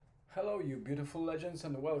Hello, you beautiful legends,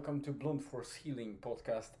 and welcome to Blunt Force Healing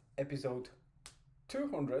Podcast, episode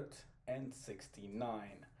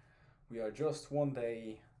 269. We are just one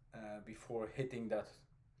day before hitting that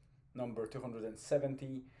number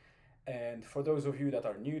 270. And for those of you that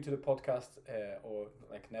are new to the podcast or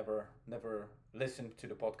like never listened to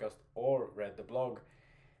the podcast or read the blog,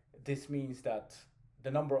 this means that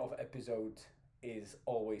the number of episodes is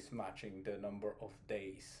always matching the number of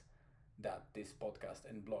days that this podcast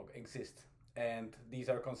and blog exist. And these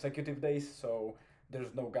are consecutive days, so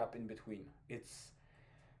there's no gap in between.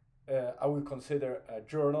 I will consider a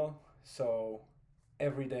journal, so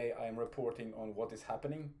every day I am reporting on what is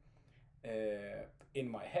happening in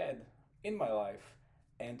my head, in my life,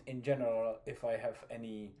 and in general, if I have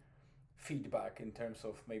any feedback in terms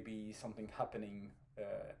of maybe something happening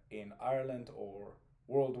in Ireland or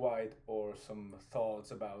worldwide, or some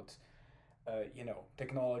thoughts about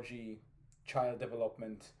technology, child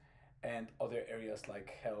development, and other areas like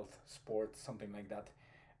health, sports, something like that.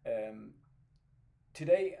 Um,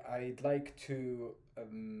 Today, I'd like to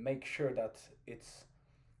make sure that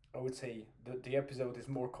I would say, the episode is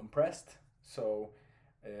more compressed. So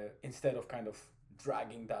instead of kind of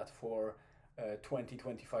dragging that for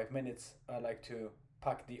 20-25 minutes, I like to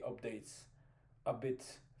pack the updates a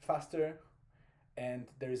bit faster. And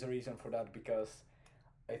there is a reason for that because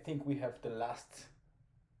I think we have the last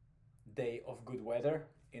day of good weather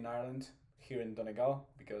in Ireland, here in Donegal,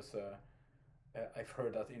 because I've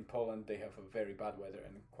heard that in Poland they have a very bad weather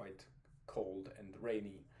and quite cold and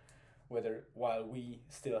rainy weather, while we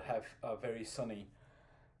still have a very sunny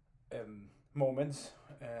moments,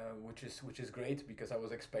 which is great because I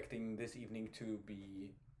was expecting this evening to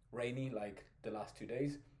be rainy like the last 2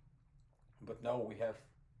 days, but no, we have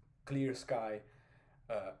clear sky,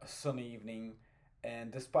 a sunny evening,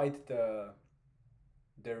 and despite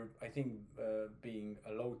there I think being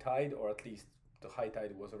a low tide, or at least the high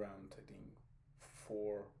tide was around, I think,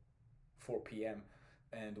 4 p.m.,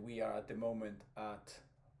 and we are at the moment at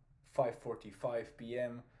 5:45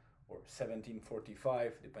 p.m. or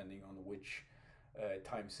 17:45, depending on which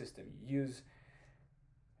time system you use.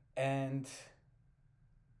 And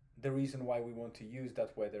the reason why we want to use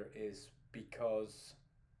that weather is because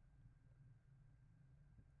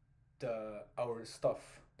our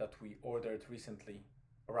stuff that we ordered recently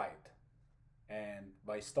arrived. And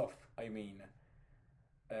by stuff, I mean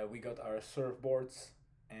we got our surfboards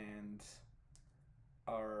and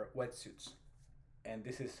our wetsuits. And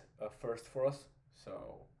this is a first for us.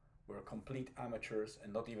 So we're complete amateurs,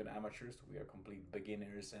 and not even amateurs, we are complete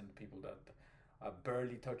beginners and people that are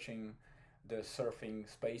barely touching the surfing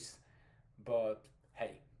space. But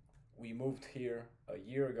hey, we moved here a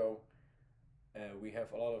year ago. We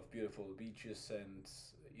have a lot of beautiful beaches and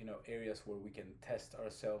areas where we can test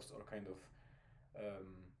ourselves, or kind of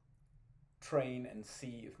um, train and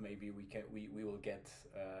see if maybe we will get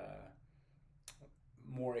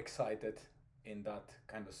more excited in that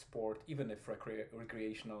kind of sport, even if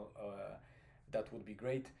recreational. That would be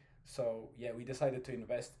great. So yeah, we decided to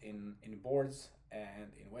invest in boards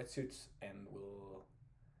and in wetsuits, and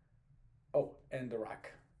and the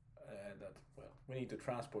rack. That, well, we need to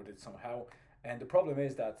transport it somehow. And the problem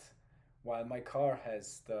is that while my car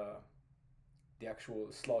has the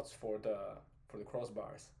actual slots for the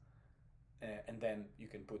crossbars, and then you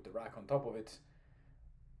can put the rack on top of it,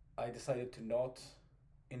 I decided to not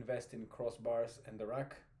invest in crossbars and the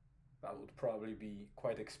rack. That would probably be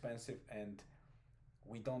quite expensive, and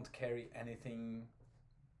we don't carry anything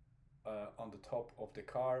on the top of the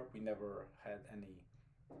car. We never had any,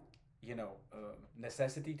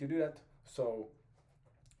 necessity to do that. So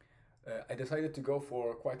I decided to go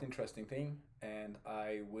for a quite interesting thing, and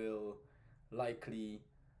I will likely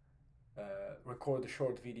record a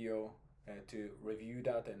short video to review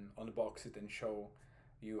that and unbox it and show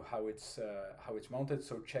you how it's mounted.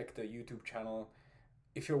 So check the YouTube channel.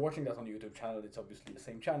 If you're watching that on the YouTube channel, it's obviously the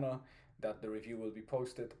same channel that the review will be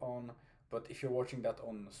posted on. But if you're watching that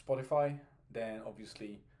on Spotify, then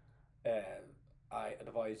obviously I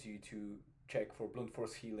advise you to check for Blunt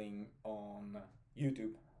Force Healing on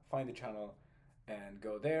YouTube. Find the channel and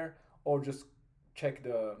go there, or just check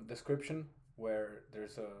the description where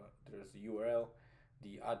there's the URL,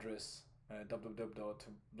 the address,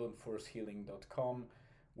 www.bluntforcehealing.com,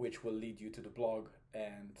 which will lead you to the blog.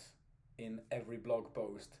 And in every blog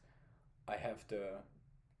post, I have the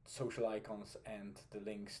social icons and the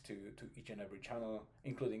links to each and every channel,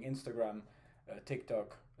 including Instagram,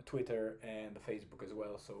 TikTok, Twitter, and Facebook as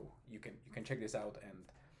well. So you can check this out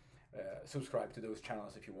and subscribe to those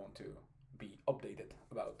channels if you want to be updated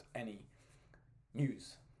about any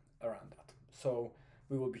news around that. So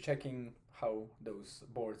we will be checking how those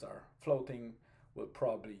boards are floating. We'll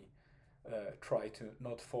probably try to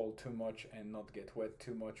not fall too much and not get wet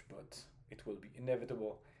too much, but it will be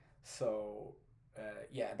inevitable. So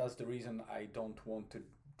yeah, that's the reason I don't want to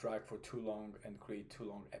drag for too long and create too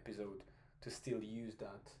long episode to still use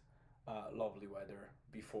that lovely weather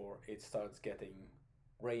before it starts getting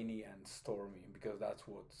rainy and stormy, because that's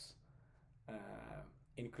what's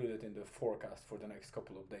included in the forecast for the next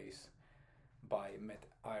couple of days by Met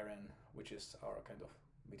Iron, which is our kind of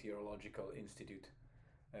meteorological institute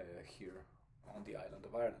here on the island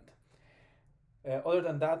of Ireland. Other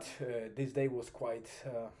than that, this day was quite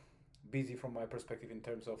busy from my perspective in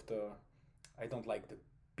terms of the. I don't like the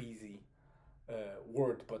busy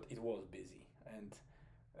word, but it was busy, and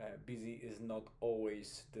busy is not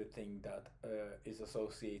always the thing that is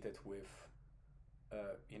associated with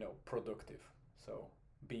productive. So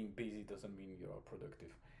being busy doesn't mean you're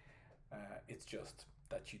productive. It's just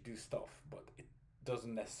that you do stuff, but it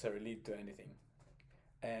doesn't necessarily lead to anything.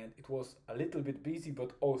 And it was a little bit busy,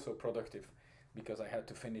 but also productive, because I had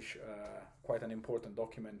to finish quite an important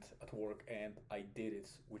document at work, and I did it,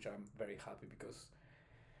 which I'm very happy, because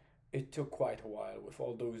it took quite a while with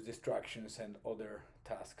all those distractions and other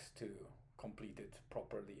tasks to complete it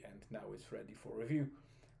properly, and now it's ready for review.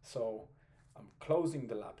 So I'm closing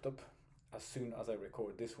the laptop as soon as I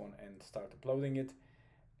record this one and start uploading it,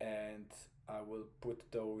 and I will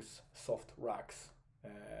put those soft racks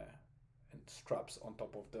and straps on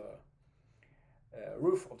top of the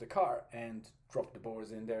roof of the car and drop the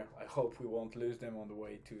boards in there. I hope we won't lose them on the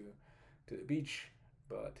way to the beach,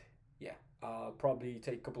 but yeah, I'll probably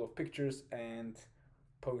take a couple of pictures and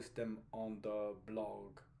post them on the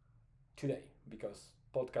blog today, because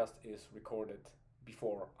podcast is recorded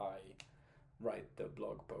before I write the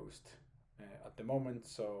blog post at the moment,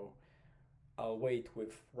 so I'll wait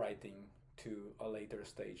with writing to a later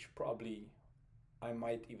stage. Probably I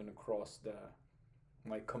might even cross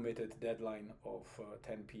my committed deadline of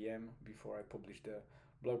 10 p.m. before I publish the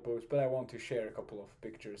blog post, but I want to share a couple of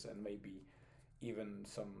pictures and maybe even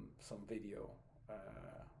some video.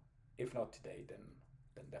 If not today,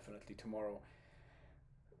 then definitely tomorrow.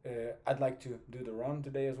 I'd like to do the run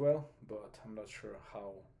today as well, but I'm not sure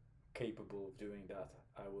how capable of doing that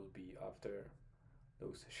I will be after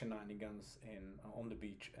those shenanigans on the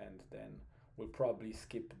beach, and then we'll probably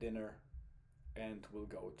skip dinner and we'll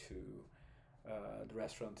go to the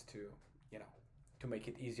restaurant to make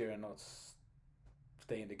it easier and not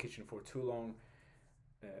stay in the kitchen for too long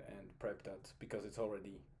and prep that, because it's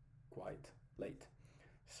already quite late.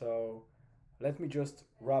 So let me just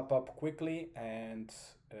wrap up quickly, and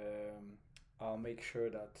I'll make sure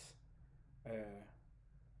that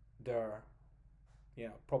there are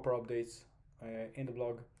proper updates in the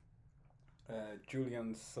blog.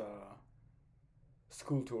 Julian's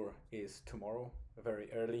school tour is tomorrow, very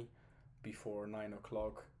early, before 9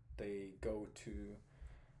 o'clock. They go to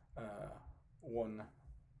one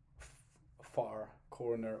far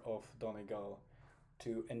corner of Donegal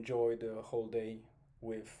to enjoy the whole day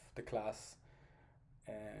with the class,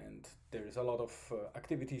 and there's a lot of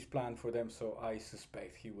activities planned for them, so I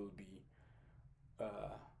suspect he will be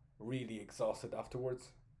really exhausted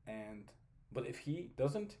afterwards. But if he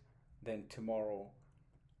doesn't, then tomorrow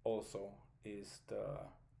also is the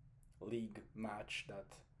league match that,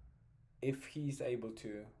 if he's able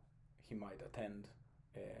to, he might attend.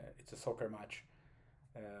 It's a soccer match,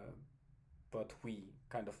 but we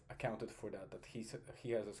kind of accounted for that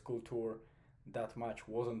he has a school tour. That match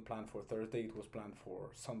wasn't planned for Thursday, it was planned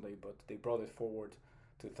for Sunday, but they brought it forward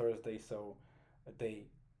to Thursday, so they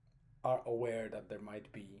are aware that there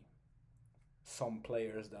might be some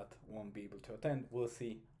players that won't be able to attend. We'll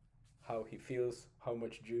see how he feels, how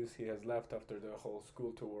much juice he has left after the whole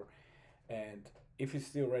school tour, and if he's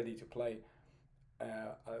still ready to play,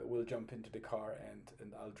 I will jump into the car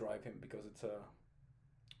and I'll drive him, because it's a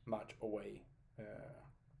match away,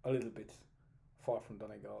 a little bit far from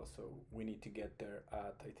Donegal, so we need to get there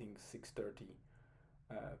at, I think, 6:30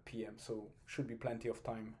 p.m. So should be plenty of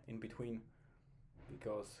time in between,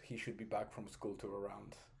 because he should be back from school to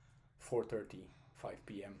around 4:30, 5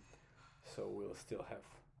 p.m. So we'll still have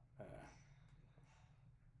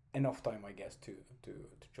enough time, I guess, to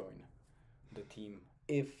join the team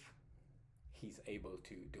if he's able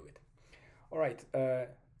to do it. All right,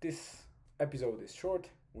 this episode is short.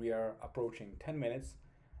 We are approaching 10 minutes.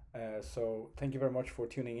 So thank you very much for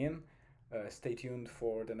tuning in. Stay tuned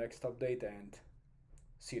for the next update, and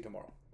see you tomorrow.